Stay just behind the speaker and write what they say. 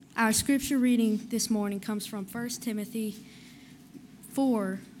Our scripture reading this morning comes from 1 Timothy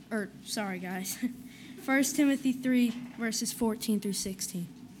 1 Timothy 3, verses 14 through 16.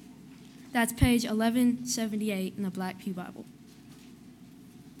 That's page 1178 in the Black Pew Bible.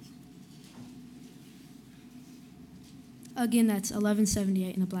 Again, that's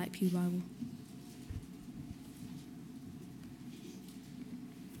 1178 in the Black Pew Bible.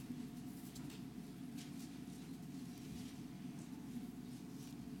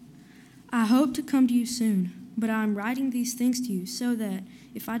 I hope to come to you soon, but I am writing these things to you so that,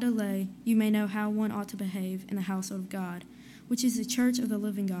 if I delay, you may know how one ought to behave in the household of God, which is the church of the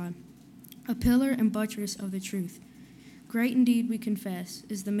living God, a pillar and buttress of the truth. Great indeed, we confess,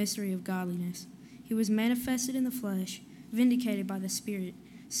 is the mystery of godliness. He was manifested in the flesh, vindicated by the Spirit,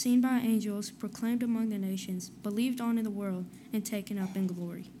 seen by angels, proclaimed among the nations, believed on in the world, and taken up in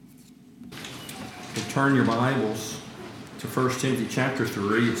glory. So turn your Bibles to 1 Timothy chapter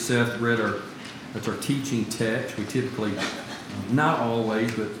 3. As Seth read that's our teaching text. We typically, not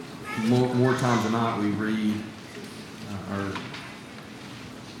always, but more times than not, we read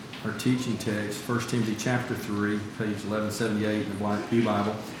our teaching text, 1 Timothy chapter 3, page 1178 in the Black Pew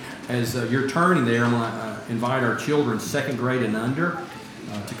Bible. As you're turning there, I'm going to invite our children, second grade and under,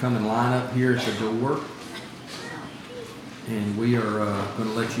 to come and line up here at the door. And we are going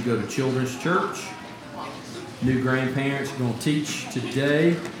to let you go to Children's Church. New grandparents are going to teach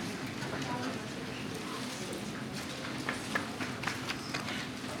today.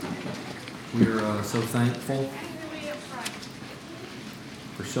 We are so thankful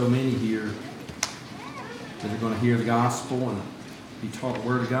for so many here that are going to hear the gospel and be taught the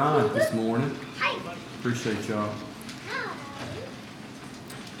Word of God this morning. Appreciate y'all.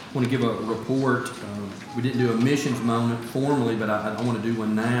 I want to give a report. We didn't do a missions moment formally, but I want to do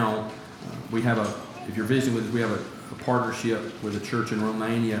one now. If you're visiting with us, we have a partnership with a church in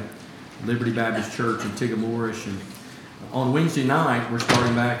Romania, Liberty Baptist Church in Tigomorish. And on Wednesday night, we're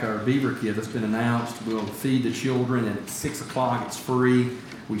starting back our Beaver Kit that's been announced. We'll feed the children at 6 o'clock. It's free.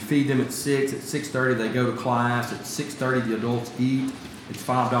 We feed them at 6. At 6:30, they go to class. At 6:30, the adults eat. It's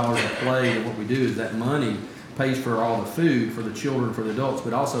 $5 a plate. And what we do is that money pays for all the food for the children, for the adults,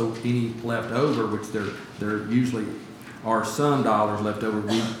 but also any left over, which there usually are some dollars left over,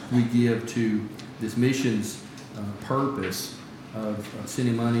 we give to this missions purpose of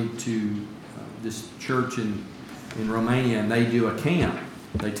sending money to this church in Romania, and they do a camp.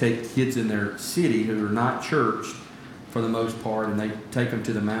 They take kids in their city who are not churched for the most part, and they take them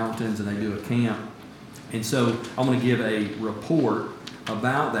to the mountains, and they do a camp. And so I'm going to give a report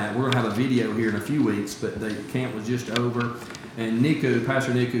about that. We're going to have a video here in a few weeks, but the camp was just over. And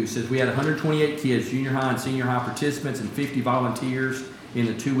Pastor Niku says we had 128 kids, junior high and senior high participants, and 50 volunteers in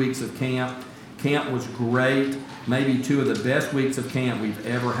the 2 weeks of camp. Camp was great, maybe two of the best weeks of camp we've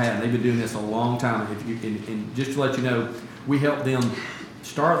ever had. They've been doing this a long time. And just to let you know, we helped them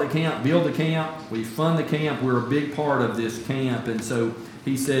start the camp, build the camp, we fund the camp. We're a big part of this camp. And so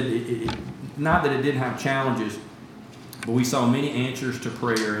he said, not that it didn't have challenges, but we saw many answers to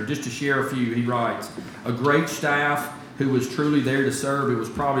prayer. And just to share a few, he writes, a great staff who was truly there to serve. It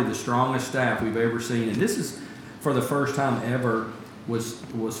was probably the strongest staff we've ever seen. And this is for the first time ever was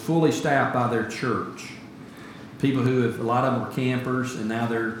fully staffed by their church. People who a lot of them were campers, and now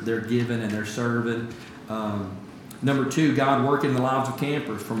they're giving and they're serving. Number two, God working in the lives of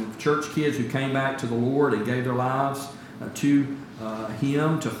campers, from church kids who came back to the Lord and gave their lives to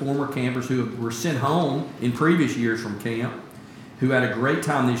Him, to former campers who were sent home in previous years from camp, who had a great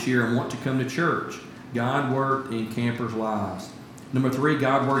time this year and want to come to church. God worked in campers' lives. Number three,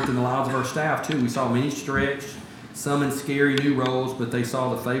 God worked in the lives of our staff too. We saw many stretched, some in scary new roles, but they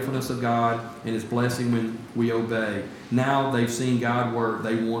saw the faithfulness of God and His blessing when we obey. Now they've seen God work.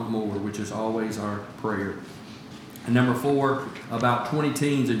 They want more, which is always our prayer. And number four, about 20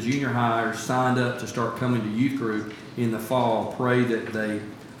 teens and junior hires signed up to start coming to youth group in the fall. Pray that they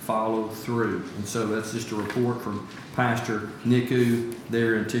follow through. And so that's just a report from Pastor Niku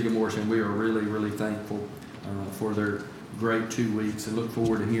there in Tigomorish, and we are really, really thankful for their great 2 weeks and look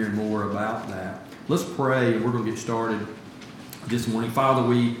forward to hearing more about that. Let's pray, and we're going to get started this morning. Father,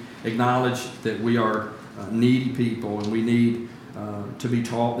 we acknowledge that we are needy people, and we need to be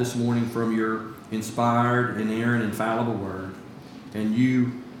taught this morning from your inspired, inerrant, infallible word. And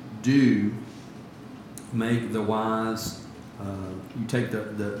you do make the wise, you take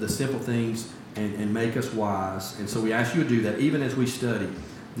the simple things and make us wise. And so we ask you to do that even as we study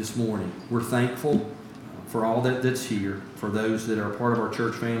this morning. We're thankful for all that's here, for those that are part of our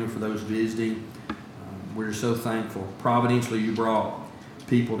church family, for those visiting. We're so thankful. Providentially, you brought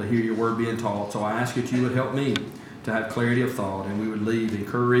people to hear your word being taught. So I ask that you would help me to have clarity of thought, and we would leave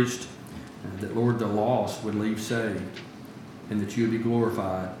encouraged that, Lord, the lost would leave saved, and that you would be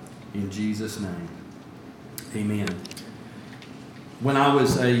glorified in Jesus' name. Amen. When I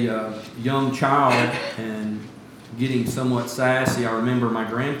was a young child and getting somewhat sassy, I remember my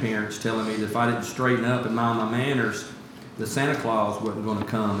grandparents telling me that if I didn't straighten up and mind my manners, the Santa Claus wasn't going to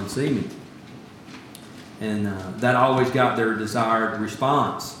come and see me. And that always got their desired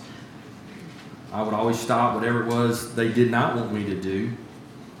response. I would always stop whatever it was they did not want me to do.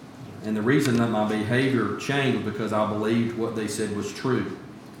 And the reason that my behavior changed was because I believed what they said was true.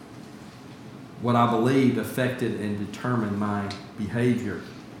 What I believed affected and determined my behavior.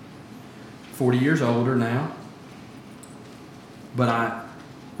 40 years older now, but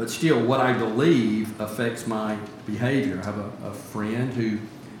still what I believe affects my behavior. I have a friend who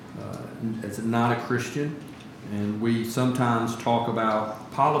is not a Christian, and we sometimes talk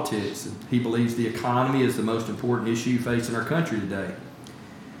about politics. He believes the economy is the most important issue facing our country today.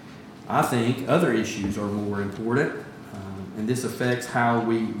 I think other issues are more important, and this affects how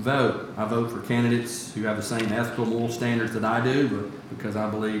we vote. I vote for candidates who have the same ethical, moral standards that I do, but because I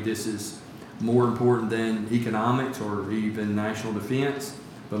believe this is more important than economics or even national defense.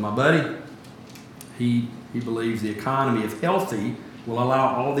 But my buddy, he believes the economy, if healthy, will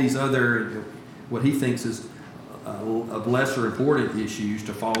allow all these other, what he thinks is of lesser important issues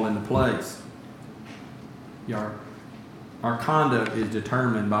to fall into place. Our conduct is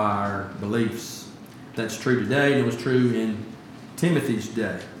determined by our beliefs. That's true today, and it was true in Timothy's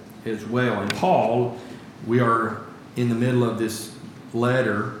day as well. And Paul, we are in the middle of this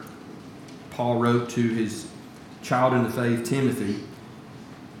letter Paul wrote to his child in the faith, Timothy.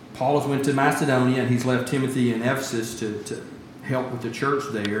 Paul has went to Macedonia, and he's left Timothy in Ephesus to help with the church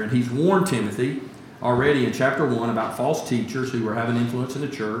there. And he's warned Timothy already in chapter 1 about false teachers who were having influence in the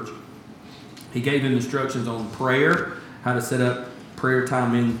church. He gave him instructions on prayer, how to set up prayer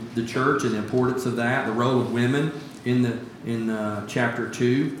time in the church and the importance of that, the role of women in chapter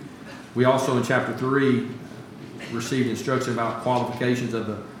 2. We also in chapter 3 received instruction about qualifications of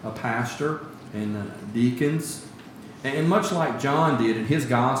a pastor and deacons. And much like John did in his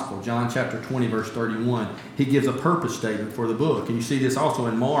gospel, John chapter 20, verse 31, he gives a purpose statement for the book. And you see this also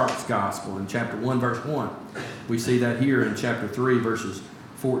in Mark's gospel in chapter 1, verse 1. We see that here in chapter 3, verses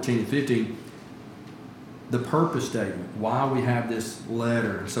 14 and 15. The purpose statement, why we have this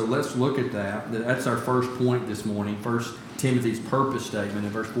letter. So let's look at that. That's our first point this morning, 1 Timothy's purpose statement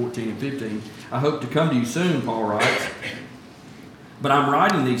in verse 14 and 15. I hope to come to you soon, Paul writes. But I'm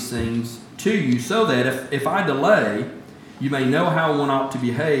writing these things to you so that if I delay, you may know how one ought to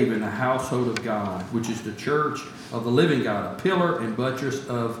behave in the household of God, which is the church of the living God, a pillar and buttress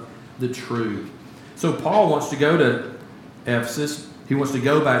of the truth. So Paul wants to go to Ephesus. He wants to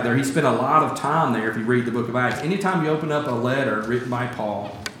go back there. He spent a lot of time there if you read the book of Acts. Anytime you open up a letter written by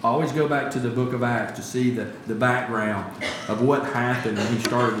Paul, always go back to the book of Acts to see the background of what happened when he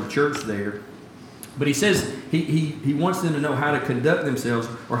started the church there. But he says he wants them to know how to conduct themselves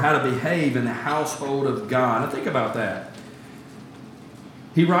or how to behave in the household of God. Now think about that.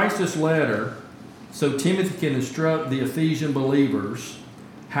 He writes this letter so Timothy can instruct the Ephesian believers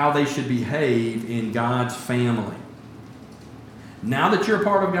how they should behave in God's family. Now that you're a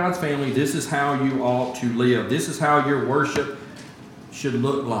part of God's family, this is how you ought to live. This is how your worship should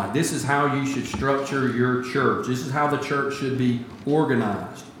look like. This is how you should structure your church. This is how the church should be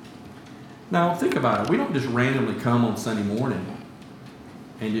organized. Now, think about it. We don't just randomly come on Sunday morning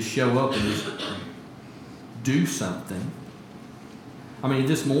and just show up and just do something. I mean,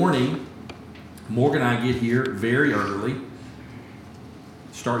 this morning, Morgan and I get here very early,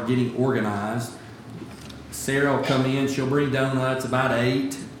 start getting organized. Sarah will come in. She'll bring donuts about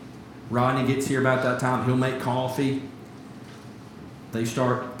 8. Rodney gets here about that time. He'll make coffee. They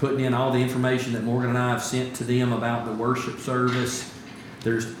start putting in all the information that Morgan and I have sent to them about the worship service.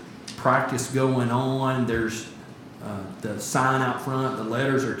 There's practice going on. There's the sign out front. The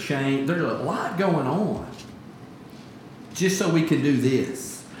letters are changed. There's a lot going on just so we can do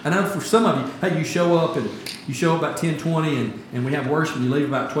this. I know for some of you, hey, you show up about 10:20 and we have worship and you leave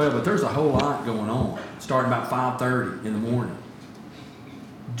about 12, but there's a whole lot going on starting about 5:30 in the morning.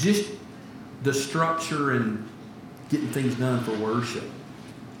 Just the structure and getting things done for worship.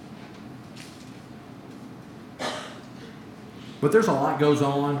 But there's a lot goes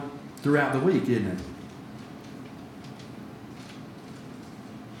on throughout the week, isn't it?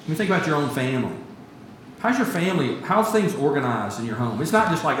 I mean, think about your own family. How's your family, how's things organized in your home? It's not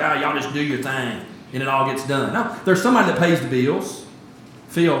just like, y'all just do your thing and it all gets done. No, there's somebody that pays the bills.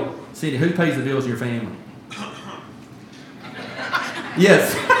 Phil, Cindy, who pays the bills in your family?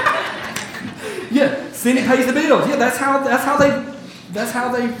 Yes. Yeah. Cindy pays the bills. Yeah, that's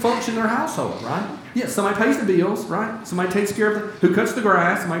how they function their household, right? Yeah, somebody pays the bills, right? Somebody takes care of who cuts the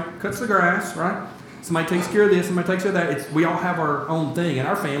grass. Somebody cuts the grass, right? Somebody takes care of this. Somebody takes care of that. We all have our own thing. In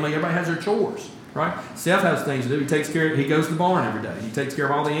our family, everybody has their chores, right? Seth has things to do. He goes to the barn every day. He takes care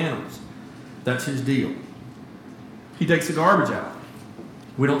of all the animals. That's his deal. He takes the garbage out.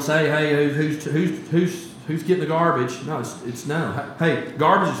 We don't say, hey, who's getting the garbage? No, it's no. Hey,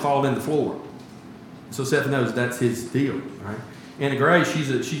 garbage is falling in the floor. So Seth knows that's his deal, right? Anna Gray, she's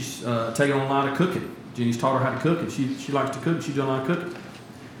taking on a lot of cooking. Jenny's taught her how to cook, and she likes to cook. She's doing a lot of cooking.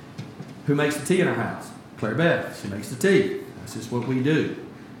 Who makes the tea in our house? Claire Beth. She makes the tea. That's just what we do.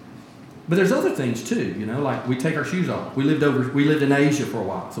 But there's other things too, like we take our shoes off. We lived in Asia for a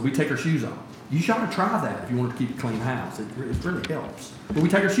while, so we take our shoes off. You should ought to try that if you want to keep a clean house. It really helps. But we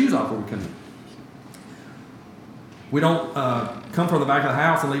take our shoes off when we come in. We don't come from the back of the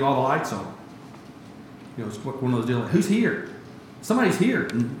house and leave all the lights on. It's one of those deals. Who's here? Somebody's here.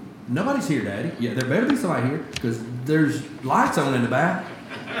 Nobody's here, Daddy. Yeah, there better be somebody here because there's lights on in the back.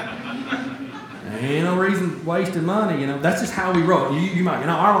 Ain't no reason wasting money. That's just how we roll. You might,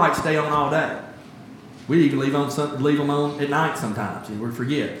 our lights stay on all day. We even leave them on at night sometimes. We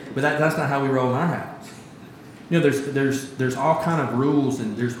forget. But that's not how we roll in our house. There's all kind of rules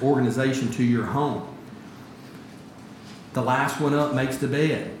and there's organization to your home. The last one up makes the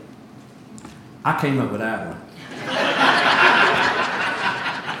bed. I came up with that one.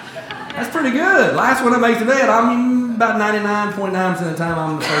 That's pretty good. Last one up makes the bed. About 99.9% of the time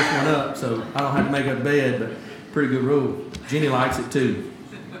I'm the first one up, so I don't have to make up the bed, but pretty good rule. Jenny likes it too.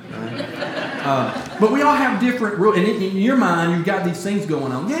 Right? But we all have different rules. And in your mind, you've got these things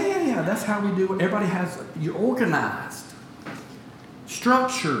going on. Yeah, that's how we do it. Everybody you're organized,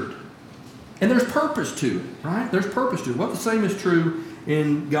 structured, and there's purpose to it, right? There's purpose to it. Well, the same is true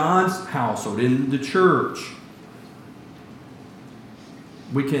in God's household, in the church.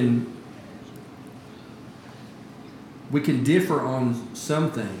 We can differ on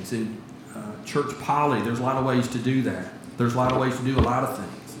some things. In church poly, there's a lot of ways to do that. There's a lot of ways to do a lot of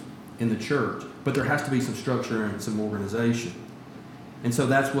things in the church. But there has to be some structure and some organization. And so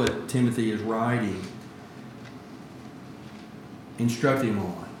that's what Timothy is writing, instructing him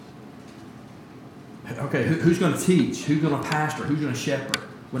on. Okay, who's going to teach? Who's going to pastor? Who's going to shepherd?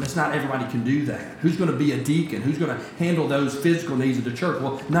 Well, it's not everybody can do that. Who's going to be a deacon? Who's going to handle those physical needs of the church?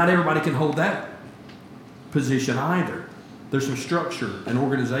 Well, not everybody can hold that position either. There's some structure and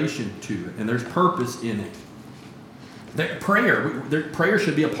organization to it, and there's purpose in it. Prayer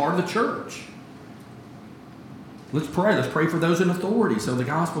should be a part of the church. Let's pray. Let's pray for those in authority so the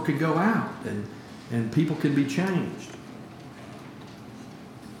gospel can go out and people can be changed.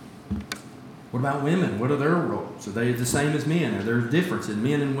 What about women? What are their roles? Are they the same as men? Are there a difference in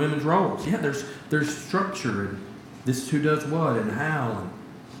men and women's roles? Yeah, there's structure, and this is who does what and how. And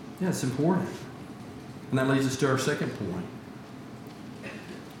yeah, it's important. And that leads us to our second point.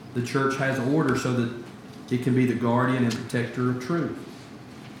 The church has order so that it can be the guardian and protector of truth.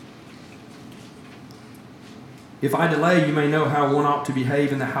 If I delay, you may know how one ought to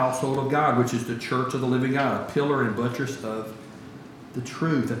behave in the household of God, which is the church of the living God, a pillar and buttress of the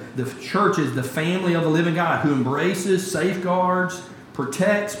truth. The church is the family of the living God who embraces, safeguards,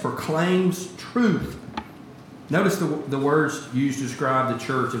 protects, proclaims truth. Notice the words used to describe the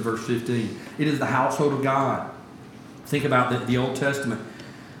church in verse 15. It is the household of God. Think about the Old Testament.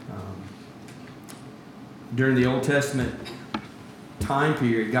 During the Old Testament time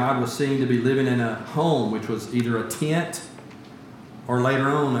period, God was seen to be living in a home, which was either a tent or later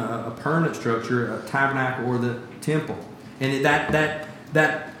on a permanent structure, a tabernacle or the temple. And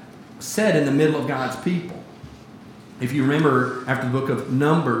that set in the middle of God's people. If you remember, after the book of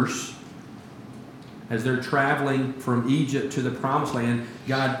Numbers, as they're traveling from Egypt to the Promised Land,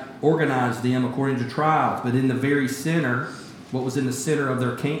 God organized them according to tribes. But in the very center, what was in the center of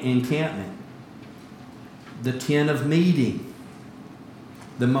their encampment? The tent of meeting,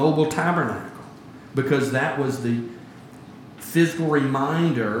 the mobile tabernacle, because that was the physical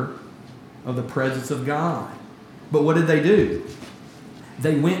reminder of the presence of God. But what did they do?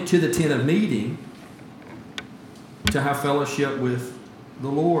 They went to the tent of meeting to have fellowship with the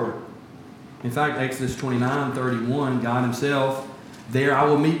Lord. In fact, Exodus 29:31, God himself, there I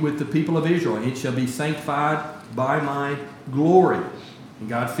will meet with the people of Israel, and it shall be sanctified by my glory. And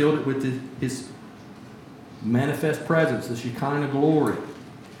God filled it with his manifest presence, the Shekinah glory.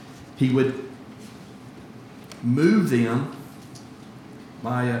 He would move them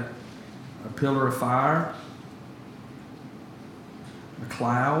by a pillar of fire, a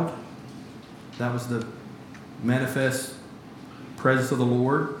cloud. That was the manifest presence of the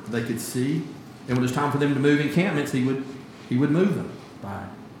Lord they could see. And when it was time for them to move encampments, he would move them by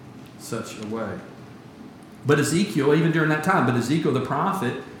such a way. But Ezekiel, even during that time, Ezekiel the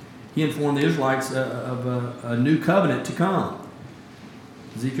prophet, he informed the Israelites of a new covenant to come.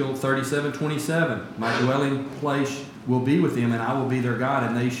 Ezekiel 37:27, my dwelling place will be with them, and I will be their God,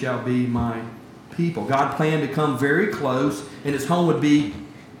 and they shall be my people. God planned to come very close, and his home would be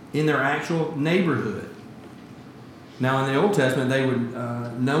in their actual neighborhood. Now, in the Old Testament,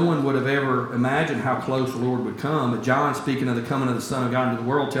 no one would have ever imagined how close the Lord would come. But John, speaking of the coming of the Son of God into the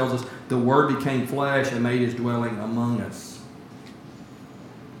world, tells us the Word became flesh and made his dwelling among us.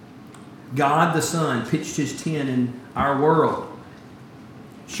 God the Son pitched his tent in our world,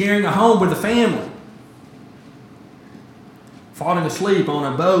 sharing a home with the family, falling asleep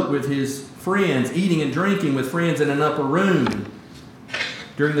on a boat with his friends, eating and drinking with friends in an upper room.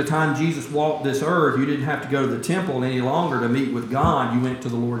 During the time Jesus walked this earth, you didn't have to go to the temple any longer to meet with God. You went to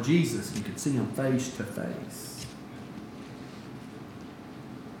the Lord Jesus. You could see him face to face.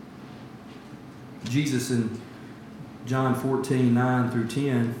 Jesus in John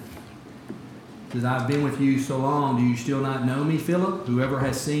 14:9-10 says, I've been with you so long, do you still not know me, Philip? Whoever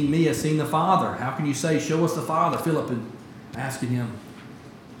has seen me has seen the Father. How can you say, show us the Father? Philip is asking him,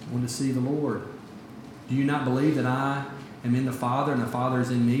 I want to see the Lord. Do you not believe that I am in the Father and the Father is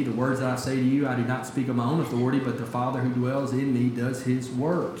in me? The words that I say to you, I do not speak of my own authority, but the Father who dwells in me does his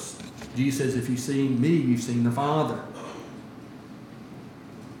works. Jesus says, if you've seen me, you've seen the Father.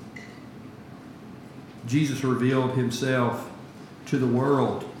 Jesus revealed himself to the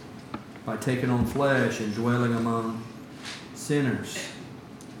world by taking on flesh and dwelling among sinners.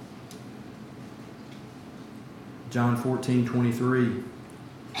 John 14:23.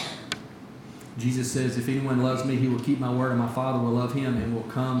 Jesus says, if anyone loves me, he will keep my word, and my Father will love him, and will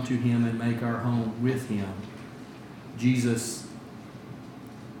come to him and make our home with him. Jesus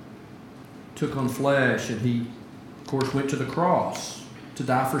took on flesh, and he, of course, went to the cross to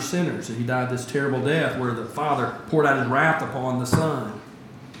die for sinners. And he died this terrible death where the Father poured out his wrath upon the Son.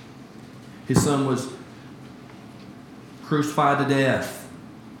 His Son was crucified to death.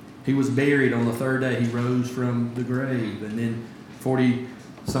 He was buried. On the third day, he rose from the grave. And then 40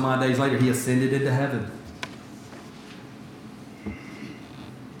 some odd days later, he ascended into heaven.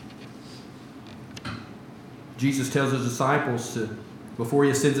 Jesus tells his disciples before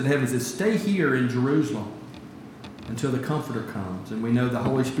he ascends into heaven, he says, stay here in Jerusalem until the Comforter comes. And we know the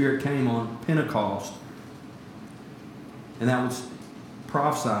Holy Spirit came on Pentecost. And that was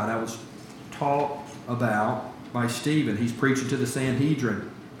prophesied, that was taught about by Stephen. He's preaching to the Sanhedrin.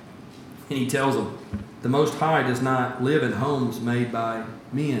 And he tells them, the Most High does not live in homes made by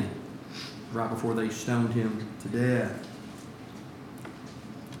men, right before they stoned him to death.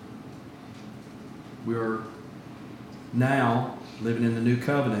 We are now living in the new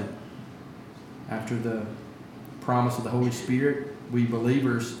covenant. After the promise of the Holy Spirit, we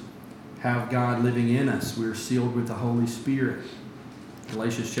believers have God living in us. We are sealed with the Holy Spirit.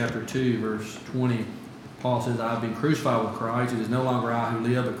 Galatians chapter 2, verse 20, Paul says, I have been crucified with Christ. It is no longer I who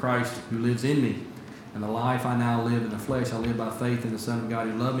live, but Christ who lives in me. And the life I now live in the flesh, I live by faith in the Son of God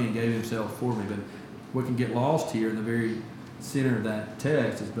who loved me and gave himself for me. But what can get lost here in the very center of that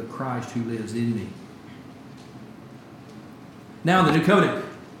text is, but Christ who lives in me. Now in the new covenant,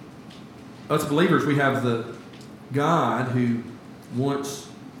 us believers, we have the God who once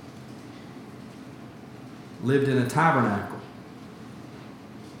lived in a tabernacle,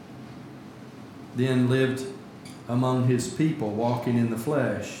 then lived among his people, walking in the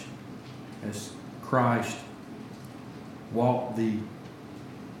flesh as Christ walked the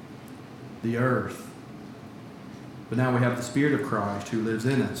earth. But now we have the Spirit of Christ who lives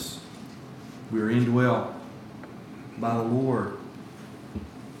in us. We are indwelt by the Lord.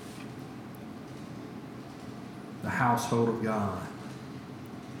 The household of God.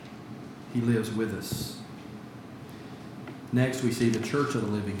 He lives with us. Next, we see the church of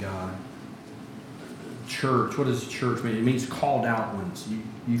the living God. Church. What does church mean? It means called out ones.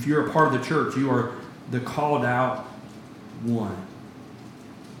 If you're a part of the church, you are the called out one.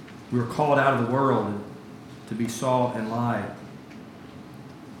 We are called out of the world to be salt and light,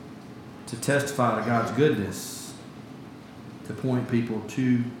 to testify to God's goodness, to point people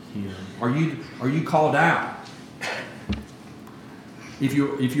to him. Are you called out? If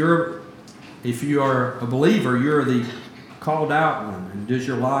you are a believer, you're the called out one. And does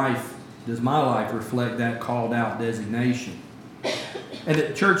my life reflect that called out designation? And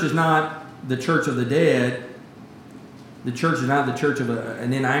the church is not the church of the dead. The church is not the church of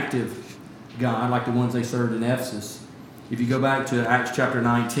an inactive God like the ones they served in Ephesus. If you go back to Acts chapter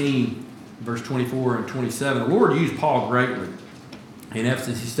 19, verse 24 and 27, the Lord used Paul greatly. in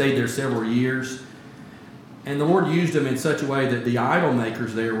Ephesus. He stayed there several years. And the Lord used him in such a way that the idol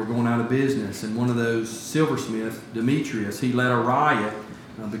makers there were going out of business. And one of those silversmiths, Demetrius, he led a riot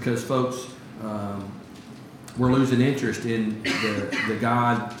because folks were losing interest in the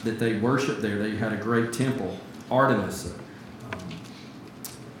god that they worshiped there. They had a great temple, Artemis.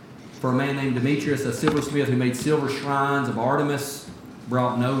 For a man named Demetrius, a silversmith who made silver shrines of Artemis,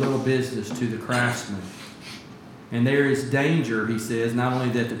 brought no little business to the craftsmen. And there is danger, he says, not only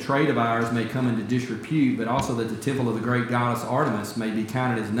that the trade of ours may come into disrepute, but also that the temple of the great goddess Artemis may be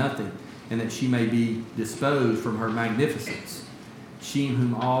counted as nothing, and that she may be disposed from her magnificence. She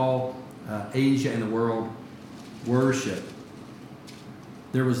whom all Asia and the world worship.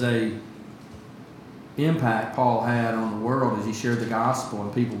 There was a impact Paul had on the world as he shared the gospel,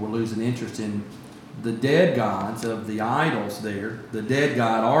 and people were losing interest in the dead gods of the idols there. The dead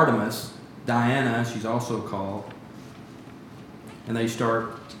god Artemis, Diana, she's also called. And they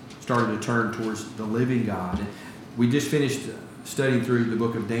started to turn towards the living God. And we just finished studying through the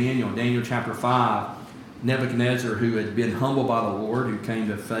book of Daniel. Daniel chapter 5, Nebuchadnezzar, who had been humbled by the Lord, who came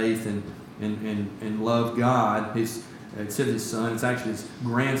to faith and loved God. It said his son, it's actually his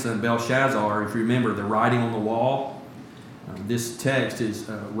grandson Belshazzar. If you remember the writing on the wall, this text is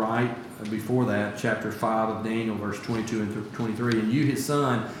right before that, chapter 5 of Daniel, verse 22 and 23. And you, his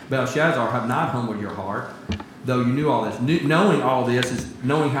son, Belshazzar, have not humbled your heart, though you knew all this. Knowing all this is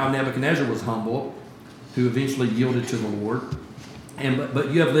knowing how Nebuchadnezzar was humbled, who eventually yielded to the Lord.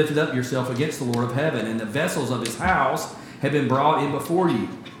 But you have lifted up yourself against the Lord of heaven, and the vessels of his house have been brought in before you.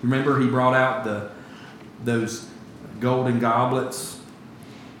 Remember, he brought out those golden goblets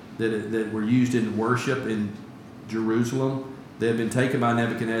that were used in worship in Jerusalem. They had been taken by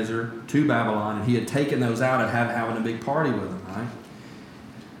Nebuchadnezzar to Babylon, and he had taken those out and having a big party with them, right?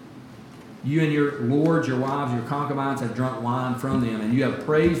 You and your lords, your wives, your concubines have drunk wine from them, and you have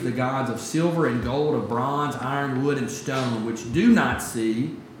praised the gods of silver and gold, of bronze, iron, wood, and stone, which do not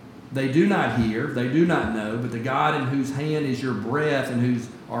see, they do not hear, they do not know, but the God in whose hand is your breath and whose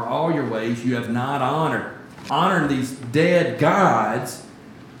are all your ways, you have not honored. Honoring these dead gods,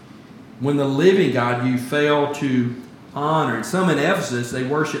 when the living God you fail to honor. And some in Ephesus, they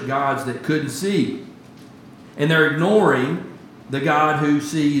worship gods that couldn't see. And they're ignoring the God who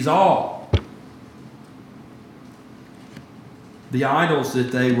sees all. The idols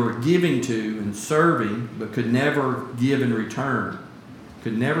that they were giving to and serving, but could never give in return,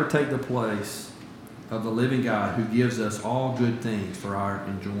 could never take the place of the living God who gives us all good things for our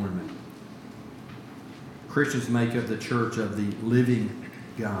enjoyment. Christians make up the church of the living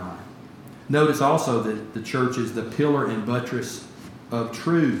God. Notice also that the church is the pillar and buttress of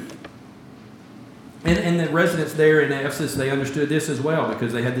truth. And the residents there in Ephesus, they understood this as well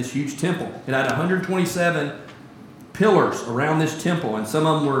because they had this huge temple. It had 127 pillars around this temple, and some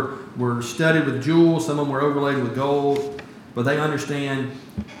of them were studded with jewels, some of them were overlaid with gold, but they understand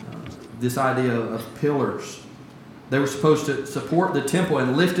this idea of pillars. They were supposed to support the temple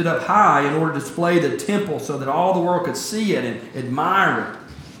and lift it up high in order to display the temple so that all the world could see it and admire it.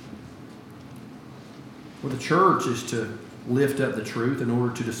 Well, the church is to lift up the truth in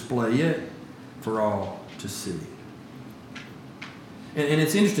order to display it for all to see. And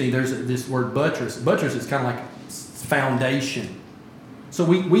it's interesting, there's this word buttress. Buttress is kind of like foundation. So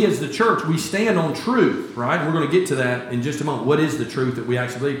we as the church, we stand on truth, right? And we're going to get to that in just a moment. What is the truth that we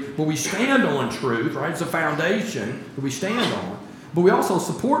actually believe? But we stand on truth, right? It's a foundation that we stand on. But we also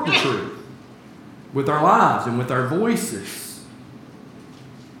support the truth with our lives and with our voices.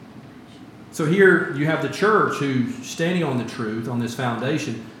 So here you have the church who's standing on the truth, on this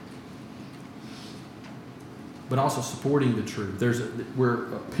foundation, but also supporting the truth.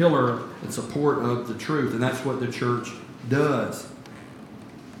 We're a pillar and support of the truth, and that's what the church does.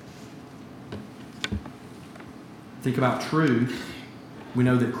 Think about truth. We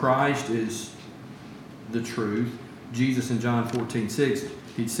know that Christ is the truth. Jesus in John 14:6,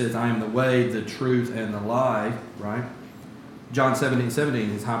 he says, I am the way, the truth, and the life, right? John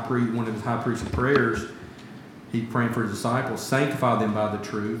 17:17, one of his high priestly prayers, he praying for his disciples, sanctify them by the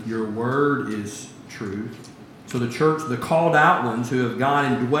truth. Your word is truth. So the church, the called out ones who have God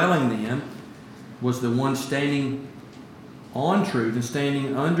indwelling them, was the one standing on truth and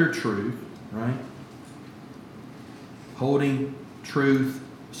standing under truth, right? Holding truth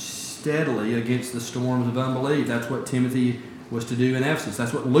steadily against the storms of unbelief. That's what Timothy was to do in Ephesus.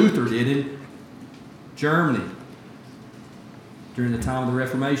 That's what Luther did in Germany during the time of the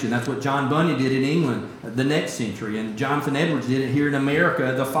Reformation. That's what John Bunyan did in England the next century. And Jonathan Edwards did it here in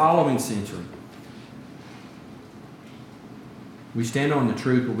America the following century. We stand on the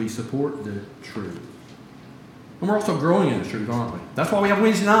truth, but we support the truth. And we're also growing in the truth, aren't we? That's why we have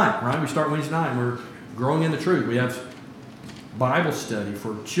Wednesday night, right? We start Wednesday night and we're growing in the truth. We have Bible study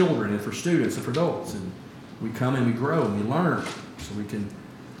for children and for students and for adults. And we come and we grow and we learn so we can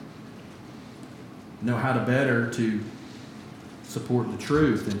know how to better to support the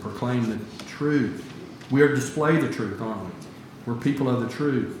truth and proclaim the truth. We are to display the truth, aren't we? We're people of the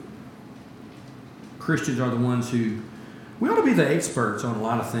truth. Christians are the ones who, we ought to be the experts on a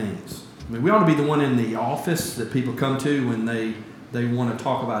lot of things. I mean, we ought to be the one in the office that people come to when they want to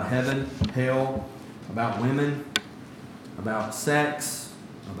talk about heaven, hell, about women, about sex,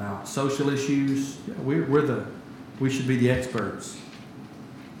 about social issues. Yeah, we should be the experts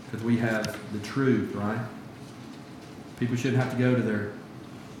because we have the truth, right? People shouldn't have to go to their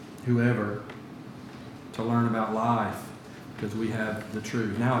whoever to learn about life because we have the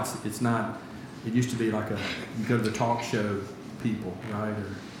truth. Now it's not. It used to be like you go to the talk show people, right? Or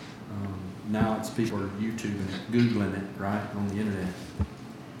now it's people are YouTubing it, Googling it, right, on the internet.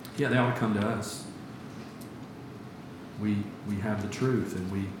 Yeah, they ought to come to us. We have the truth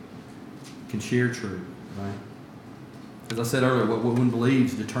and we can share truth, right? As I said earlier, what one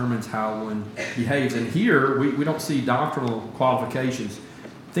believes determines how one behaves. And here, we don't see doctrinal qualifications.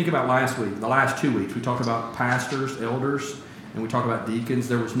 Think about last week, the last 2 weeks. We talked about pastors, elders, and we talked about deacons.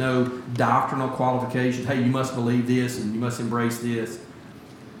 There was no doctrinal qualifications. Hey, you must believe this and you must embrace this.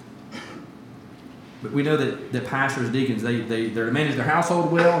 But we know that pastors, deacons, they're to manage their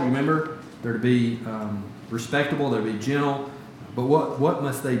household well, remember? They're to be respectable, they're to be gentle. But what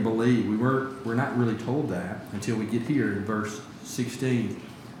must they believe? We're not really told that until we get here in verse 16.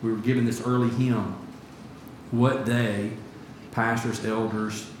 We were given this early hymn. What they, pastors,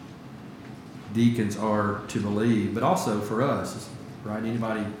 elders, deacons, are to believe. But also for us, right?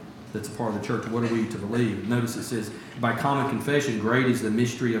 Anybody that's a part of the church, what are we to believe? Notice it says, by common confession, great is the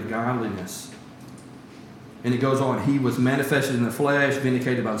mystery of godliness. And it goes on, he was manifested in the flesh,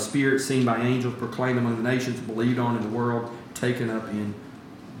 vindicated by the Spirit, seen by angels, proclaimed among the nations, believed on in the world, taken up in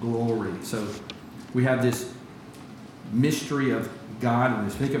glory. So we have this mystery of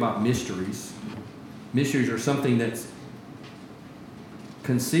godliness. Think about mysteries. Mysteries are something that's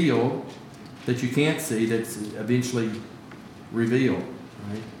concealed, that you can't see, that's eventually revealed.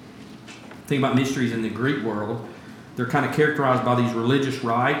 Right? Think about mysteries in the Greek world. They're kind of characterized by these religious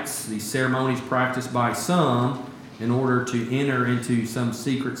rites, these ceremonies practiced by some in order to enter into some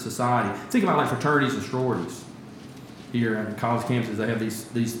secret society. Think about like fraternities and sororities. Here at college campuses, they have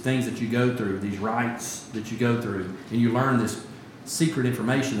these things that you go through, these rites that you go through, and you learn this secret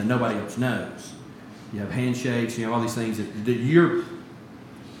information that nobody else knows. You have handshakes, you have all these things that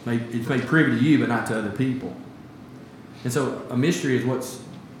it's made privy to you, but not to other people. And so a mystery is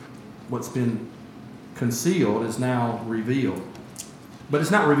what's been concealed is now revealed. But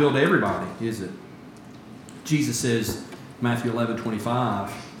it's not revealed to everybody, is it? Jesus says, Matthew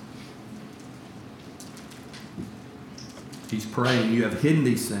 11:25, he's praying, you have hidden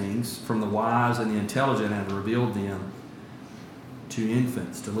these things from the wise and the intelligent and have revealed them to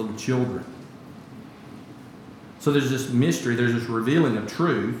infants, to little children. So there's this mystery, there's this revealing of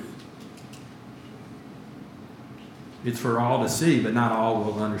truth. It's for all to see, but not all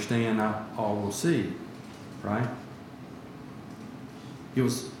will understand, not all will see. Right? It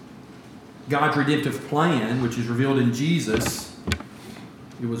was God's redemptive plan, which is revealed in Jesus.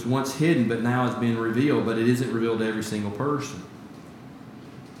 It was once hidden, but now it's being revealed, but it isn't revealed to every single person.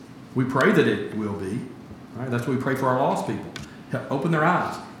 We pray that it will be. Right? That's what we pray for our lost people. Help open their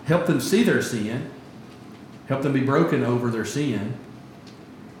eyes. Help them see their sin. Help them be broken over their sin.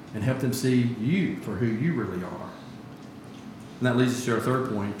 And help them see you for who you really are. And that leads us to our third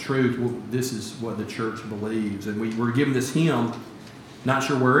point, truth. Well, this is what the church believes. And we were given this hymn, not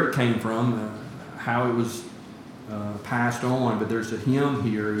sure where it came from, how it was passed on, but there's a hymn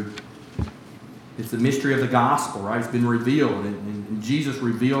here. It's the mystery of the gospel, right? It's been revealed, and Jesus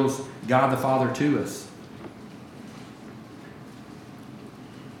reveals God the Father to us.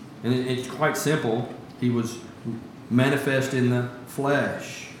 And it's quite simple. He was manifest in the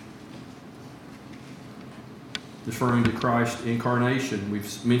flesh. Referring to Christ's incarnation.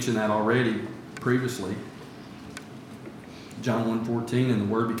 We've mentioned that already previously. John 1:14, and the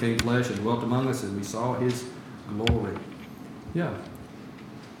Word became flesh and dwelt among us, and we saw His glory. Yeah.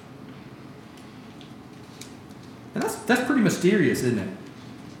 And that's pretty mysterious, isn't it?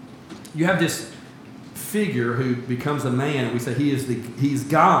 You have this figure who becomes a man, and we say he's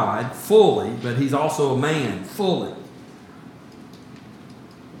God fully, but he's also a man fully.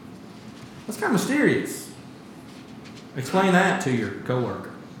 That's kind of mysterious. Explain that to your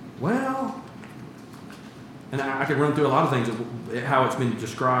coworker. Well, and I could run through a lot of things of how it's been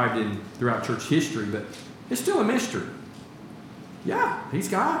described throughout church history, but It's still a mystery. Yeah, he's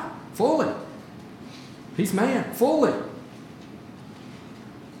God, fully. He's man, fully.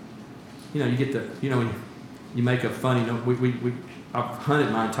 You know, you get the, you know, you make a funny noise. I've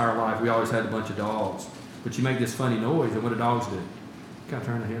hunted my entire life. We always had a bunch of dogs. But you make this funny noise, and what do dogs do? Kind of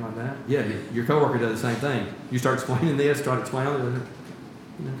turn their head like that. Yeah, your coworker does the same thing. You start explaining this, try to explain it, you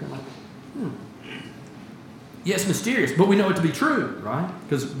know, kind of like, Yeah, it's mysterious, but we know it to be true, right?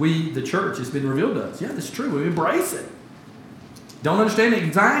 Because we, the church, it's been revealed to us. Yeah, this is true. We embrace it. Don't understand it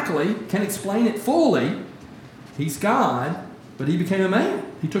exactly, can't explain it fully. He's God, but he became a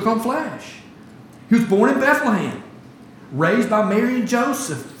man. He took on flesh. He was born in Bethlehem, raised by Mary and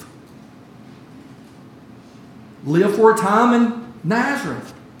Joseph, lived for a time in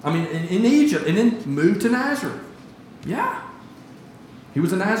Nazareth. In Egypt, and then moved to Nazareth. Yeah. He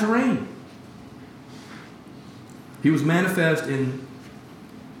was a Nazarene. He was manifest in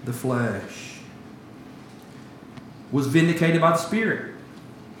the flesh. Was vindicated by the Spirit.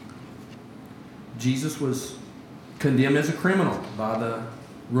 Jesus was condemned as a criminal by the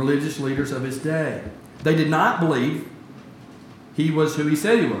religious leaders of his day. They did not believe he was who he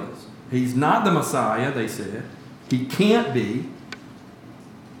said he was. He's not the Messiah, they said. He can't be.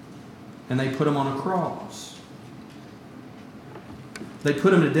 And they put him on a cross. They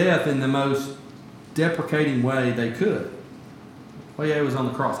put him to death in the most deprecating way they could. Well, yeah, he was on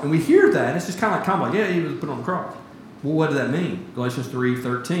the cross. And we hear that. It's just kind of like, yeah, he was put on the cross. Well, what does that mean? Galatians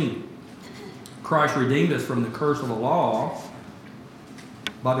 3:13. Christ redeemed us from the curse of the law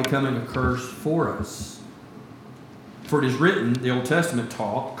by becoming a curse for us. For it is written, the Old Testament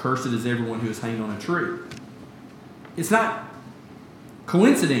taught, cursed is everyone who is hanged on a tree. It's not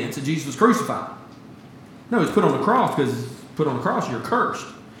coincidence that Jesus was crucified. No, he's put on the cross because put on the cross, you're cursed.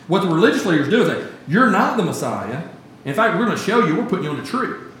 What the religious leaders do is say, you're not the Messiah. In fact, we're going to show you, we're putting you on a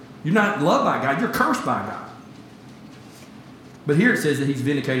tree. You're not loved by God, you're cursed by God. But here it says that he's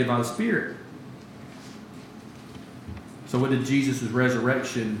vindicated by the Spirit. So what did Jesus'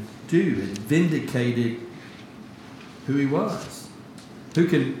 resurrection do? It vindicated who he was. Who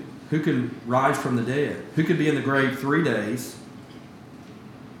can rise from the dead? Who could be in the grave 3 days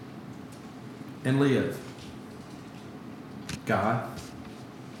and live? God.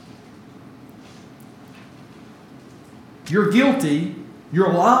 You're guilty.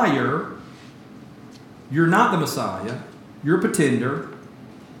 You're a liar. You're not the Messiah. You're a pretender.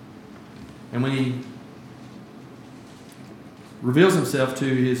 And when he reveals himself to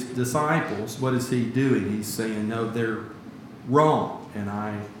his disciples, what is he doing? He's saying, no, they're wrong, and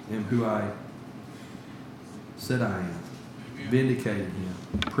I am who I said I am. Amen. Vindicated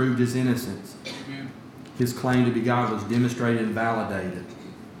him. Proved his innocence. Amen. His claim to be God was demonstrated and validated.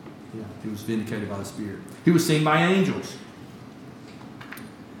 Yeah, he was vindicated by the Spirit. He was seen by angels.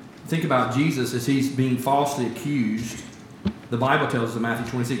 Think about Jesus as he's being falsely accused. The Bible tells us in Matthew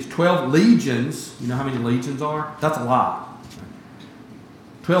 26, 12 legions, you know how many legions are? That's a lot.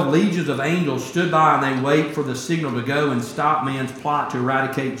 12 legions of angels stood by and they wait for the signal to go and stop man's plot to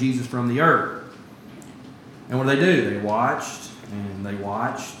eradicate Jesus from the earth. And what do? They watched,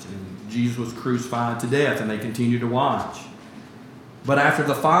 and Jesus was crucified to death, and they continued to watch. But after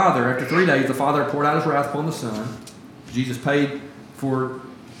 3 days, the Father poured out his wrath upon the Son. Jesus paid for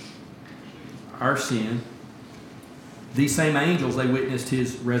our sin. These same angels, they witnessed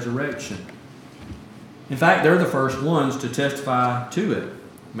his resurrection. In fact, they're the first ones to testify to it.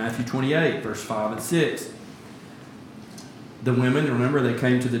 Matthew 28, verse 5 and 6. The women, remember, they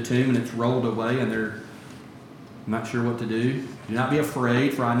came to the tomb and it's rolled away and they're not sure what to do. Do not be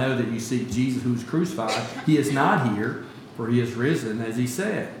afraid, for I know that you seek Jesus who was crucified. He is not here, for he is risen, as he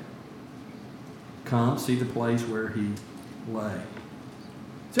said. Come, see the place where he lay.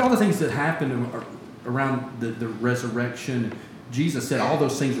 See all the things that happened around the resurrection. Jesus said all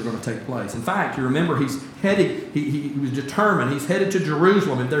those things are going to take place. In fact, you remember he's headed, he was determined. He's headed to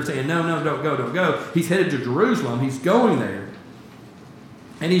Jerusalem. And they're saying, no, don't go. He's headed to Jerusalem. He's going there.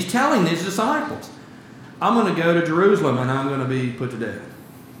 And he's telling his disciples, I'm going to go to Jerusalem and I'm going to be put to death.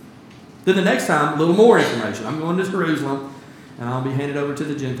 Then the next time, a little more information. I'm going to Jerusalem and I'll be handed over to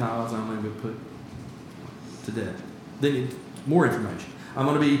the Gentiles and I'm going to be put to death. Then more information. I'm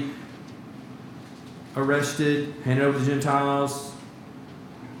going to be arrested, handed over to the Gentiles,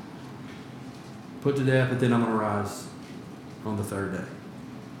 put to death, but then I'm going to rise on the third day.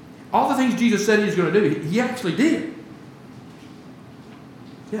 All the things Jesus said he was going to do, he actually did.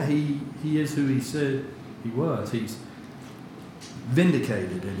 Yeah, he is who he said he was. He's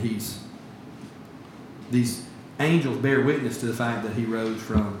vindicated, and these angels bear witness to the fact that he rose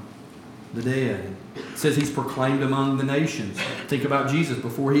from the dead. It says he's proclaimed among the nations. Think about Jesus.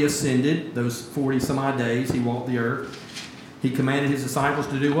 Before he ascended, those 40 some odd days he walked the earth, he commanded his disciples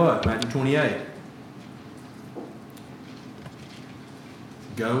to do what? Matthew 28.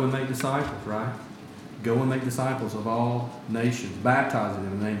 Go and make disciples, right? Go and make disciples of all nations, baptizing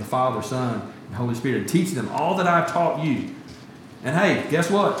them in the name of the Father, Son, and Holy Spirit, and teaching them all that I've taught you. And hey,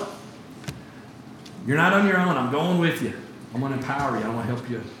 guess what? You're not on your own. I'm going with you. I'm going to empower you. I want to help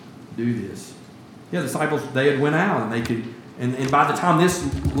you do this. Yeah, the disciples, they had went out and they could, and by the time this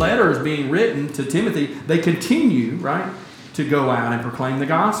letter is being written to Timothy, they continue, right, to go out and proclaim the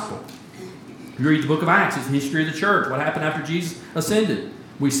gospel. If you read the book of Acts, it's the history of the church. What happened after Jesus ascended?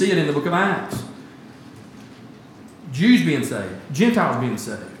 We see it in the book of Acts. Jews being saved, Gentiles being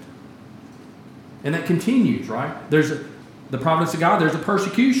saved. And that continues, right? There's the providence of God, there's a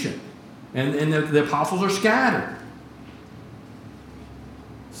persecution. And the apostles are scattered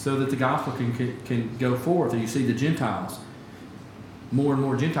so that the gospel can go forth. And you see the Gentiles, more and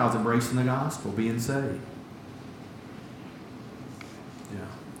more Gentiles embracing the gospel, being saved.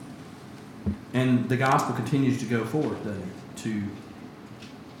 Yeah. And the gospel continues to go forth, doesn't it? To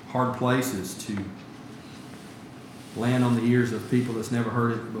hard places, to land on the ears of people that's never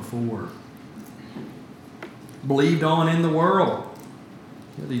heard it before. Believed on in the world.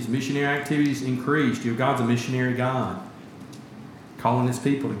 You know, these missionary activities increased. You know, God's a missionary God, calling his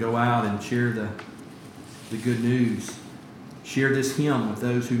people to go out and share the good news. Share this hymn with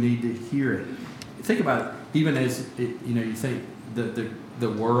those who need to hear it. Think about it. Even as you think the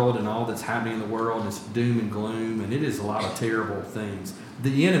world and all that's happening in the world is doom and gloom, and it is a lot of terrible things.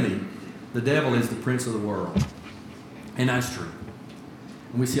 The enemy, the devil, is the prince of the world. And that's true.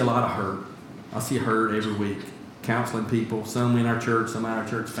 And we see a lot of hurt. I see hurt every week. Counseling people, some in our church, some out of our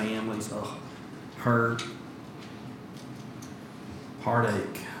church families. Oh, hurt.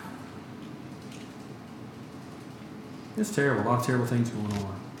 Heartache. It's terrible. A lot of terrible things going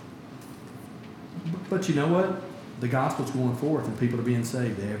on. But you know what? The gospel's going forth and people are being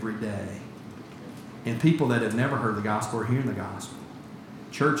saved every day. And people that have never heard the gospel are hearing the gospel.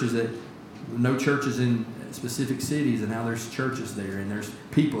 No churches in specific cities, and now there's churches there, and there's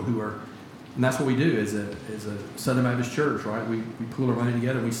people who are, and that's what we do as a Southern Baptist church, right? We pool our money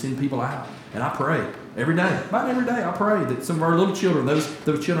together and we send people out. And I pray every day, about every day, I pray that some of our little children,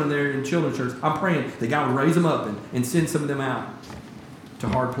 those children there in children's church, I'm praying that God would raise them up and send some of them out to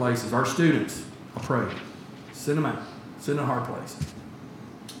hard places. Our students, I pray, send them out, send them to hard places.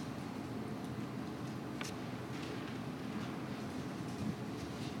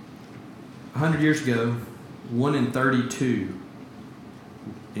 A 100 years ago, 1 in 32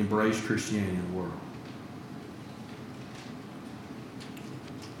 embraced Christianity in the world.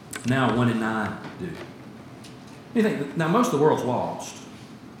 Now 1 in 9 do. You think, now most of the world's lost.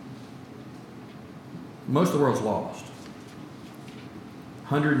 Most of the world's lost.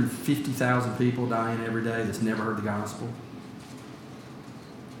 150,000 people dying every day that's never heard the gospel.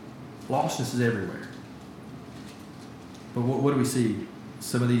 Lostness is everywhere. But what do we see?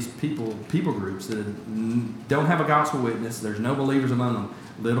 Some of these people groups that don't have a gospel witness, there's no believers among them,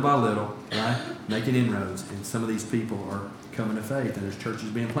 little by little, right, making inroads. And some of these people are coming to faith, and there's churches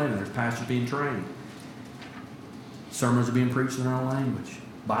being planted, there's pastors being trained. Sermons are being preached in their own language.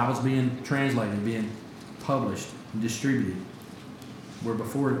 Bibles being translated, being published and distributed, where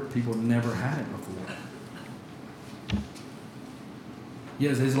before people never had it before.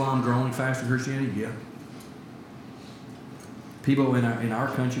 Yeah, is Islam growing faster than Christianity? Yeah. People in our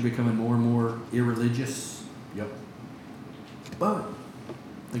country becoming more and more irreligious. Yep. But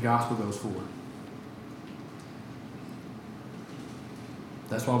the gospel goes forward.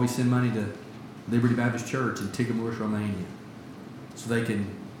 That's why we send money to Liberty Baptist Church in Tiraspol, Romania, so they can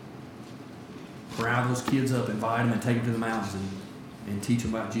corral those kids up, invite them, and take them to the mountains and teach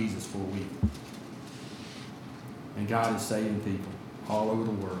them about Jesus for a week. And God is saving people all over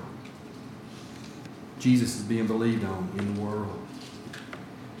the world. Jesus is being believed on in the world.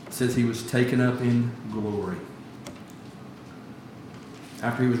 It says he was taken up in glory.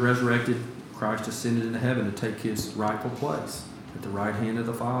 After he was resurrected, Christ ascended into heaven to take his rightful place at the right hand of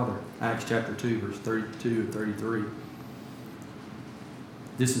the Father. Acts chapter 2, verse 32 and 33.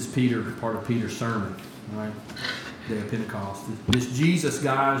 This is part of Peter's sermon, right? Day of Pentecost. This Jesus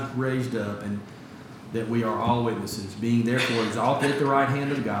God raised up, and that we are all witnesses, being therefore exalted at the right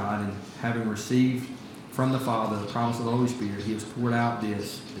hand of God, and having received from the Father the promise of the Holy Spirit, he has poured out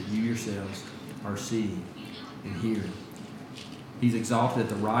this that you yourselves are seeing and hearing. He's exalted at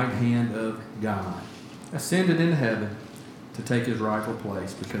the right hand of God, ascended into heaven to take his rightful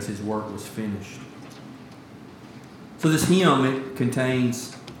place because his work was finished. So this hymn, it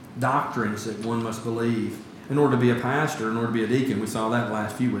contains doctrines that one must believe in order to be a pastor, in order to be a deacon. We saw that the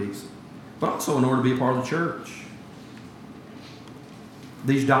last few weeks. But also in order to be a part of the church.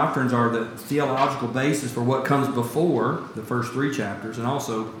 These doctrines are the theological basis for what comes before the first 3 chapters and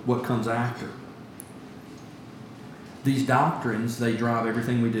also what comes after. These doctrines, they drive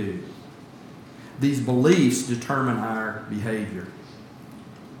everything we do. These beliefs determine our behavior.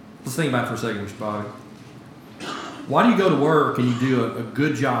 Let's think about it for a second, Mr. Bobby. Why do you go to work and you do a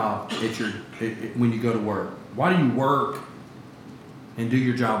good job when you go to work? Why do you work and do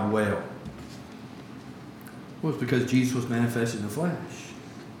your job well? Well, it's because Jesus was manifested in the flesh.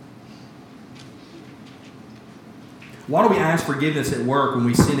 Why do we ask forgiveness at work when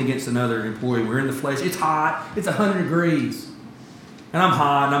we sin against another employee? We're in the flesh. It's hot. It's 100 degrees. And I'm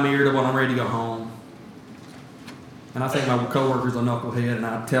hot and I'm irritable and I'm ready to go home. And I think my coworker's a knucklehead and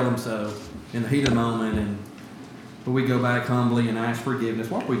I tell them so in the heat of the moment. But we go back humbly and ask forgiveness.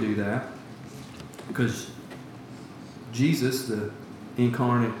 Why do we do that? Because Jesus, the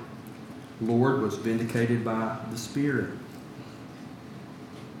incarnate Lord, was vindicated by the Spirit.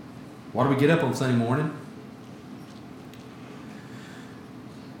 Why do we get up on Sunday morning?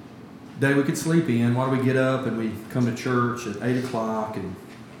 Day we could sleep in. Why do we get up and we come to church at 8 o'clock and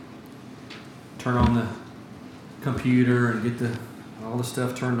turn on the computer and get all the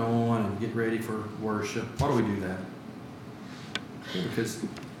stuff turned on and get ready for worship? Why do we do that? Because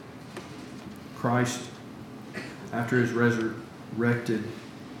Christ, after he was resurrected,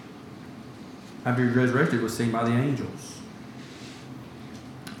 was seen by the angels.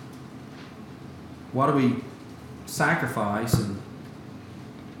 Why do we sacrifice and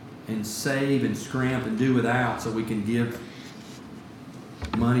save and scrimp and do without so we can give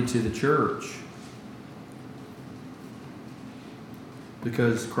money to the church?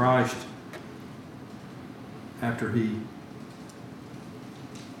 Because Christ, after he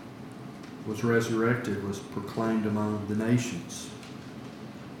was resurrected, was proclaimed among the nations.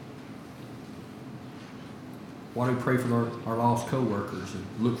 Why do we pray for our lost co-workers and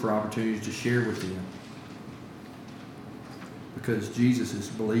look for opportunities to share with them? Because Jesus is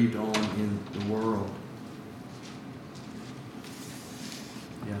believed on in the world.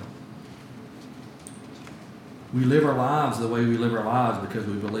 Yeah. We live our lives the way we live our lives because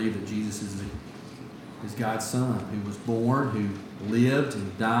we believe that Jesus is God's Son, who was born, who lived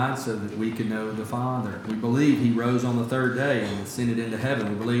and died so that we could know the Father. We believe he rose on the 3rd day and ascended into heaven.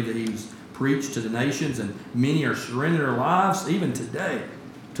 We believe that he was preached to the nations, and many are surrendering their lives, even today,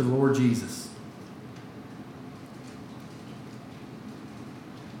 to the Lord Jesus.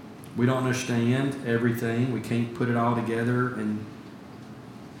 We don't understand everything. We can't put it all together, and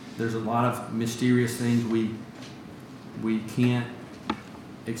there's a lot of mysterious things we can't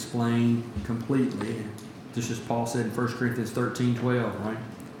explain completely. Just as Paul said in 1 Corinthians 13:12, right?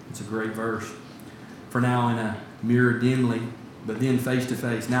 It's a great verse. For now in a mirror dimly, but then face to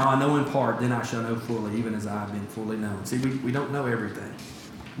face. Now I know in part, then I shall know fully, even as I have been fully known. See, we don't know everything.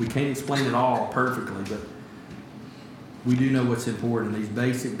 We can't explain it all perfectly, but we do know what's important. These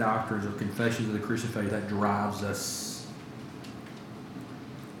basic doctrines or confessions of the Christian faith, that drives us.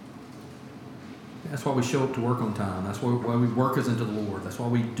 That's why we show up to work on time. That's why we work as unto the Lord. That's why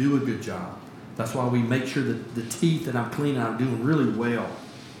we do a good job. That's why we make sure that the teeth that I'm cleaning, I'm doing really well.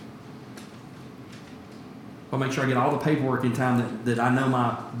 I'll make sure I get all the paperwork in time that I know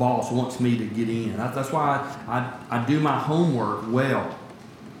my boss wants me to get in. That's why I do my homework well.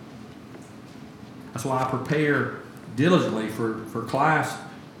 That's why I prepare diligently for class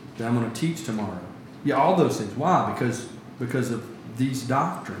that I'm going to teach tomorrow. Yeah, all those things. Why? Because of these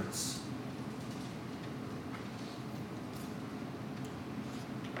doctrines.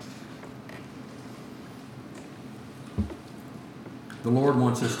 The Lord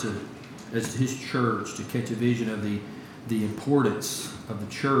wants us to, as his church, to catch a vision of the importance of the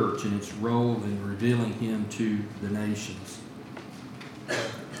church and its role in revealing him to the nations.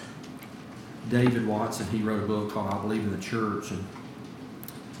 David Watson, he wrote a book called I Believe in the Church. And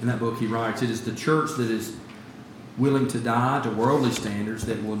in that book he writes, it is the church that is willing to die to worldly standards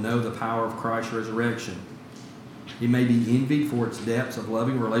that will know the power of Christ's resurrection. It may be envied for its depths of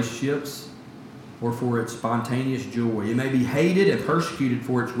loving relationships or for its spontaneous joy. It may be hated and persecuted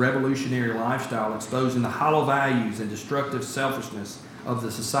for its revolutionary lifestyle, exposing the hollow values and destructive selfishness of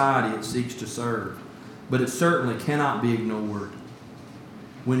the society it seeks to serve. But it certainly cannot be ignored.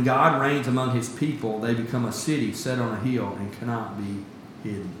 When God reigns among his people, they become a city set on a hill and cannot be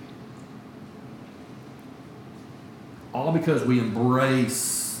hidden. All because we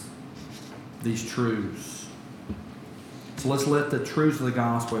embrace these truths. So let's let the truths of the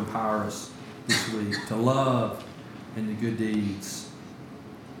gospel empower us this week to love and do good deeds.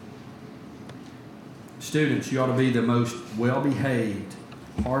 Students, you ought to be the most well-behaved,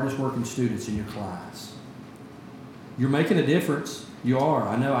 hardest-working students in your class. You're making a difference. You are.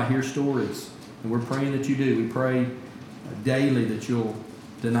 I know. I hear stories, and we're praying that you do. We pray daily that you'll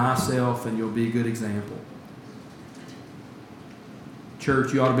deny self and you'll be a good example.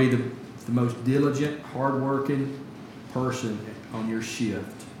 Church, you ought to be the most diligent, hard-working person on your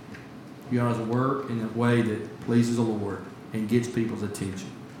shift. You ought to work in a way that pleases the Lord and gets people's attention.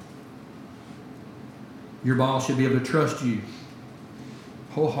 Your boss should be able to trust you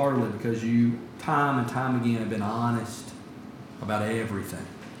wholeheartedly because you, time and time again, have been honest about everything.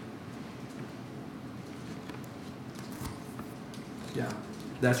 Yeah,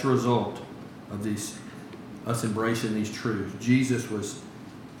 that's a result of us embracing these truths. Jesus was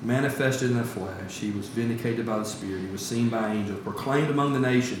manifested in the flesh. He was vindicated by the Spirit. He was seen by angels, proclaimed among the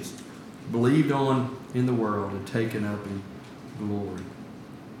nations, believed on in the world, and taken up in glory.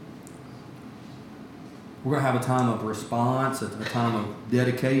 We're going to have a time of response, a time of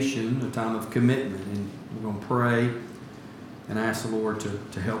dedication, a time of commitment, and we're going to pray and ask the Lord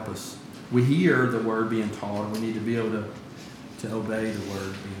to help us. We hear the Word being taught, and we need to be able to obey the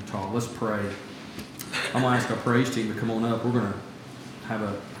Word being taught. Let's pray. I'm going to ask our praise team to come on up. We're going to have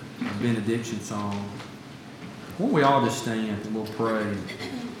a benediction song. Why don't we all just stand and we'll pray.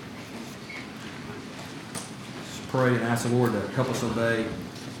 Just pray and ask the Lord to help us obey.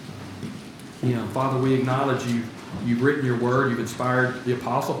 Father, we acknowledge you've written your word. You've inspired the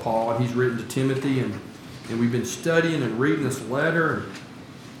Apostle Paul, and he's written to Timothy, and we've been studying and reading this letter. And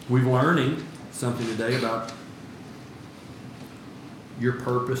we're learning something today about your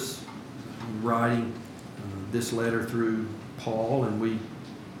purpose in writing this letter through Paul, and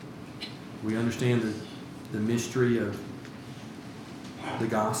we understand the mystery of the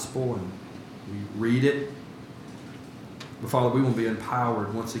gospel, and we read it. But Father, we want to be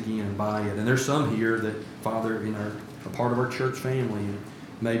empowered once again by it. And there's some here that, Father, a part of our church family, and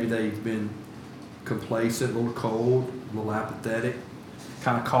maybe they've been complacent, a little cold, a little apathetic,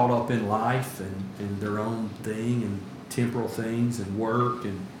 kind of caught up in life and their own thing and temporal things and work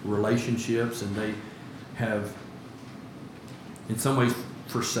and relationships, and they have in some ways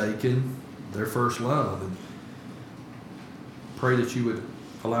forsaken their first love. And pray that you would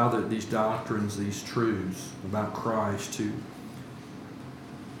allow these doctrines, these truths about Christ to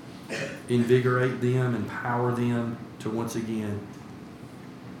invigorate them, empower them to once again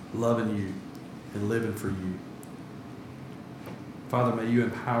loving you and living for you. Father, may you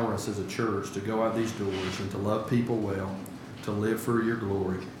empower us as a church to go out these doors and to love people well, to live for your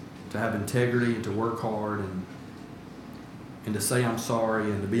glory, to have integrity and to work hard and to say I'm sorry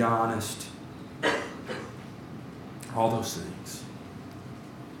and to be honest. All those things.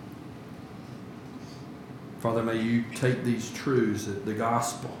 Father, may you take these truths, the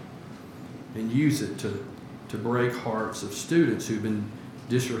gospel, and use it to break hearts of students who've been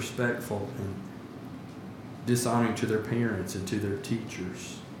disrespectful and dishonoring to their parents and to their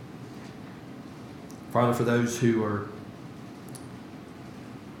teachers. Father, for those who are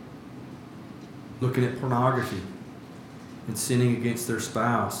looking at pornography and sinning against their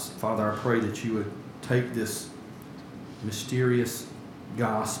spouse, Father, I pray that you would take this mysterious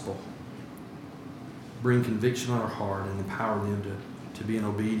gospel, bring conviction on our heart, and empower them to be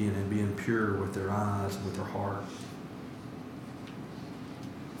obedient and being pure with their eyes and with their heart.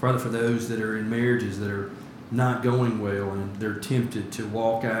 Father, for those that are in marriages that are not going well and they're tempted to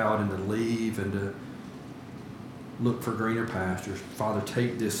walk out and to leave and to look for greener pastures, Father,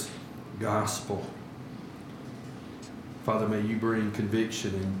 take this gospel. Father, may you bring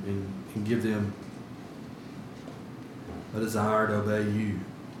conviction and give them a desire to obey you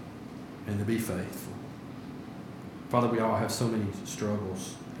and to be faithful. Father, we all have so many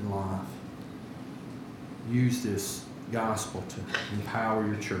struggles in life. Use this gospel to empower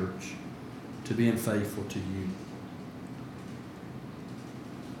your church to being faithful to you.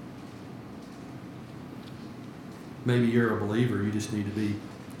 Maybe you're a believer,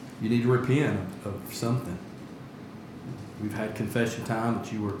 you need to repent of something. We've had confession time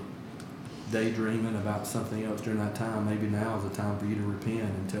that you were daydreaming about something else during that time. Maybe now is the time for you to repent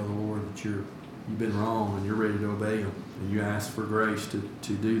and tell the Lord that you've been wrong and you're ready to obey Him, and you ask for grace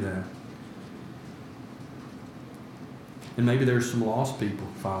to do that. And maybe there's some lost people,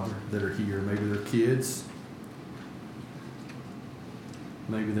 Father, that are here. Maybe they're kids.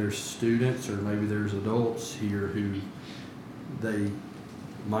 Maybe there's students, or maybe there's adults here who they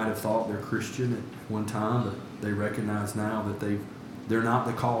might have thought they're Christian at one time, but they recognize now that they're not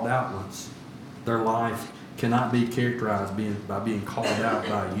the called out ones. Their life cannot be characterized by being called out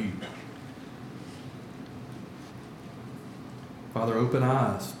by you. Father, open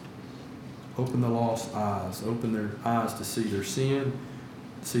eyes Open the lost eyes. Open their eyes to see their sin,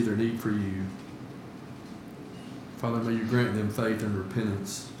 to see their need for you. Father, may you grant them faith and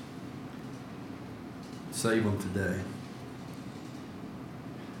repentance. Save them today.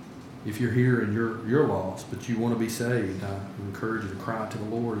 If you're here and you're lost, but you want to be saved, I encourage you to cry to the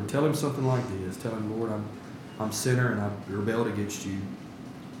Lord and tell him something like this. Tell him, Lord, I'm a sinner and I've rebelled against you.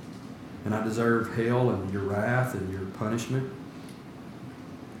 And I deserve hell and your wrath and your punishment.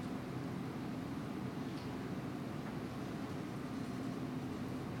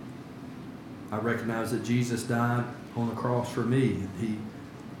 I recognize that Jesus died on the cross for me. And he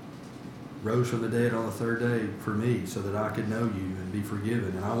rose from the dead on the third day for me so that I could know you and be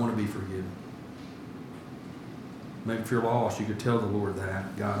forgiven. And I want to be forgiven. Maybe if you're lost, you could tell the Lord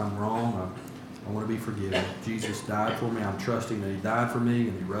that. God, I'm wrong. I want to be forgiven. Jesus died for me. I'm trusting that he died for me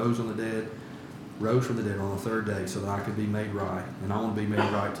and he rose from the dead on the third day so that I could be made right. And I want to be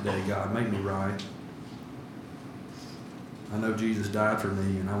made right today. God, make me right. I know Jesus died for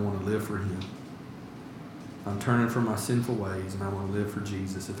me and I want to live for him. I'm turning from my sinful ways and I want to live for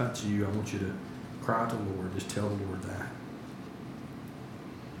Jesus. If that's you, I want you to cry to the Lord. Just tell the Lord that.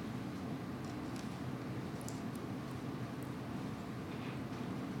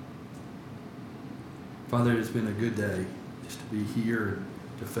 Father, it's been a good day just to be here,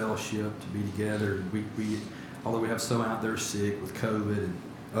 to fellowship, to be together. Although we have some out there sick with COVID and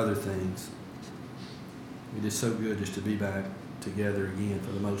other things, it is so good just to be back together again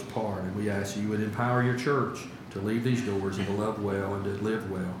for the most part. And we ask you would empower your church to leave these doors and to love well and to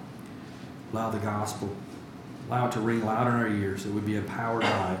live well. Allow the gospel, allow it to ring loud in our ears, that we'd be empowered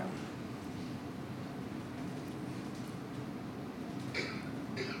by it.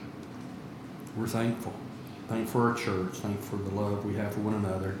 We're thankful. Thankful for our church. Thankful for the love we have for one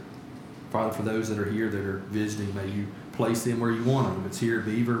another. Father, for those that are here that are visiting, may you place them where you want them. If it's here at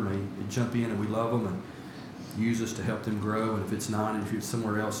Beaver, may you jump in and we love them and use us to help them grow. And if it's not, and if it's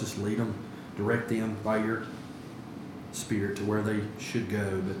somewhere else, just lead them, direct them by your Spirit to where they should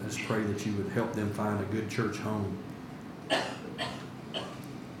go. But let's pray that you would help them find a good church home.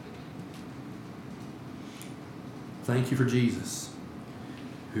 Thank you for Jesus,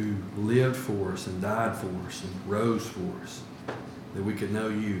 who lived for us and died for us and rose for us, that we could know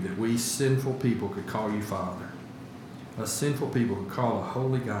you, that we sinful people could call you Father. Us sinful people could call a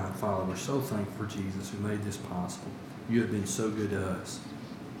holy God Father. We're so thankful for Jesus who made this possible. You have been so good to us.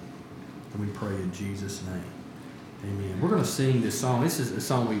 And we pray in Jesus' name. Amen. We're going to sing this song. This is a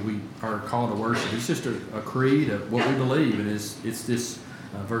song we are called to worship. It's just a creed of what we believe. And it's this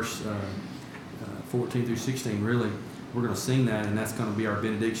verse 14 through 16, really. We're going to sing that, and that's going to be our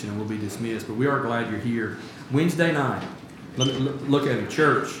benediction, and we'll be dismissed. But we are glad you're here. Wednesday night, look at it,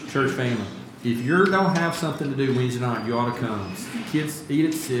 church family. If you don't have something to do Wednesday night, you ought to come. Kids eat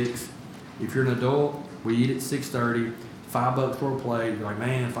at 6. If you're an adult, we eat at 6:30. $5 for a plate. You're like,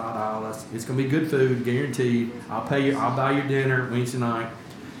 man, $5. It's going to be good food, guaranteed. I'll pay you. I'll buy your dinner Wednesday night,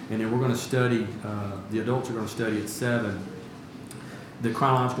 and then we're going to study. The adults are going to study at 7. The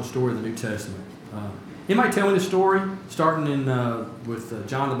chronological story of the New Testament. Anybody tell me the story, starting in with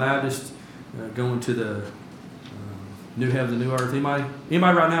John the Baptist going to the new heaven, the new earth? Anybody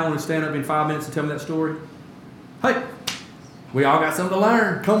right now want to stand up in 5 minutes and tell me that story? Hey, we all got something to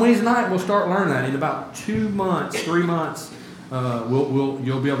learn. Come Wednesday night, we'll start learning that. In about 2 months, 3 months,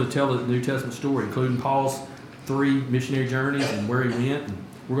 you'll be able to tell the New Testament story, including Paul's 3 missionary journeys and where he went. And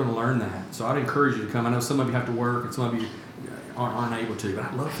we're going to learn that. So I'd encourage you to come. I know some of you have to work and some of you aren't able to, but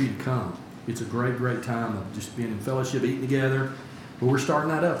I'd love for you to come. It's a great, great time of just being in fellowship, eating together. But we're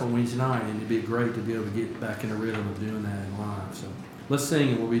starting that up on Wednesday night, and it'd be great to be able to get back in the rhythm of doing that in live. So let's sing,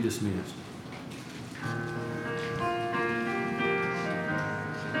 and we'll be dismissed.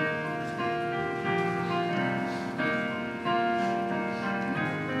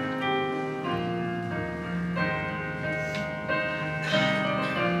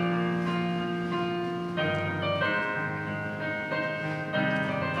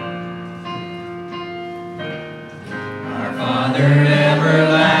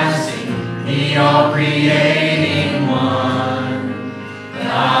 Creating one,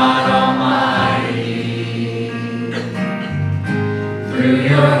 God Almighty, through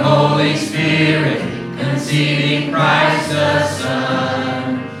your Holy Spirit, conceiving Christ the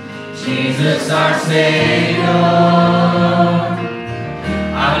Son, Jesus our Savior.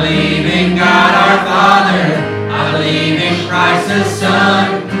 I believe in God our Father, I believe in Christ the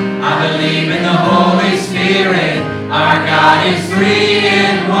Son, I believe in the Holy Spirit, our God is 3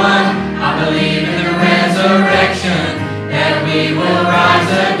 in 1. I believe in the resurrection, that we will rise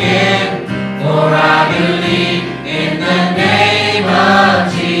again. For I believe in the name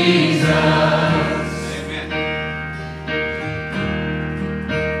of Jesus.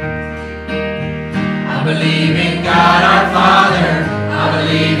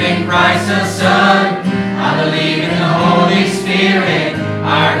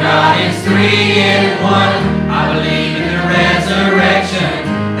 three in one.